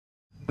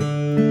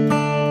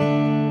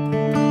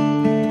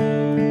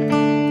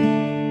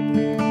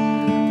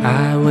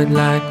I would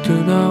like to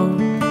know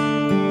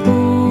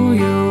who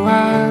you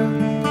are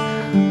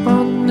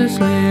on this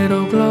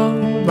little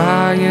globe.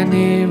 Are you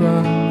near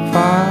or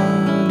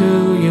far?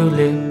 Do you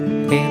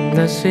live in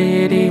the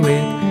city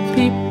with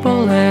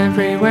people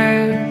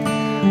everywhere?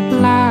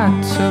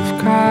 Lots of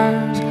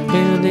cars,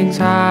 buildings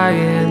high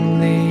in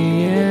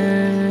the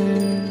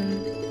air.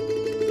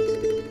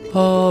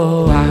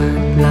 Oh,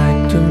 I'd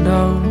like to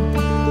know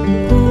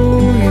who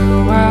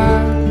you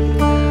are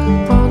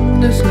on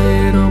this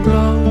little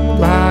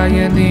globe. Are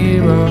you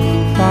near or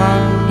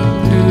far?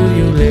 Do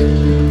you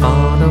live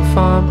on a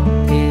farm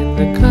in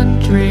the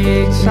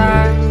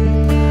countryside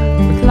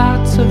with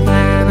lots of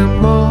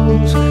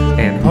animals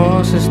and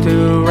horses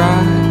to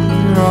ride?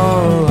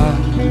 Oh,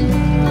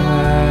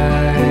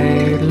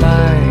 I'd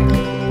like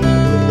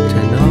to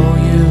know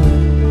you.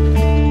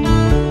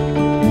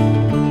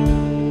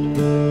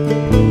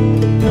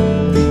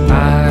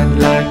 I'd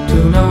like to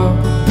know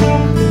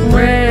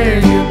where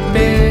you've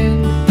been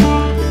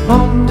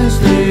on this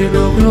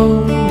little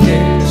globe,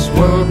 this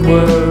world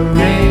we're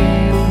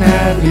in.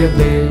 Have you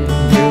been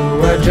to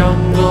a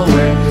jungle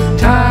where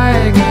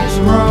tigers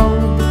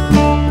roam,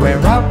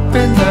 where up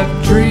in the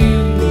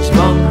trees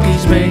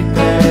monkeys make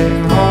their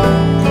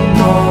home?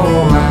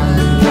 Oh,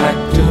 I'd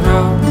like to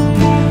know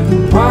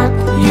what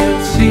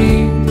you've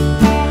seen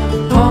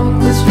on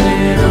this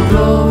little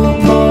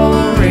globe,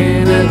 or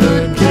in a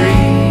good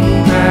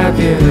dream. Have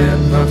you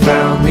ever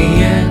found the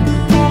end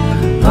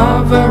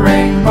of a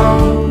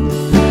rainbow,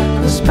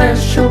 a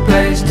special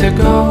place to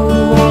go?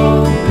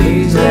 Oh,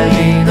 please let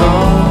me know,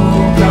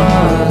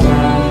 'cause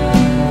I'd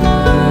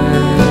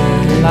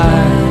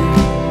like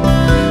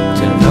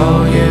to know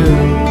you.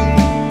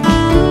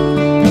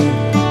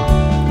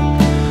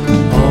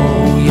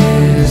 Oh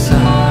yes,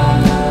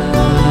 I'd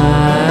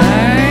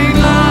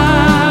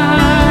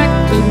like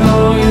to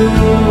know you.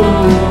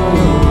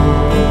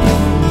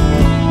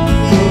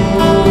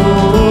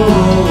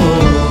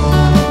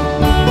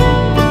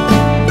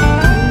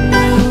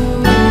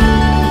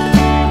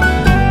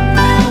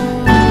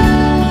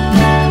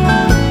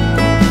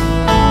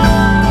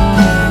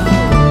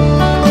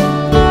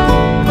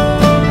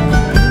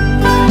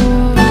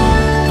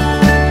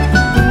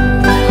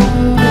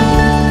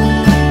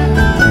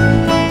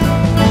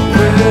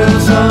 Well,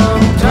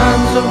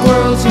 sometimes the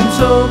world seems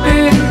so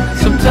big,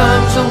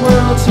 sometimes the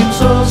world seems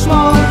so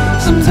small.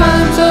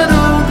 Sometimes I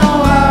don't know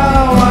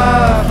how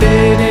I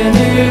fit in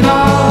it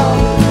all.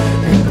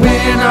 And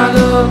when I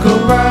look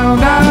around,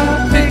 I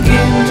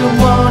begin to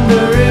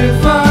wonder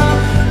if I'm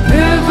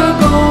ever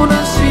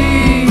gonna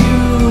see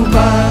you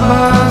by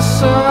my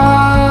side.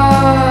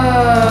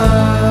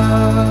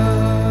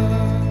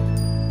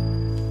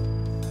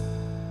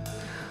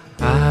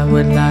 I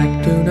would like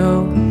to know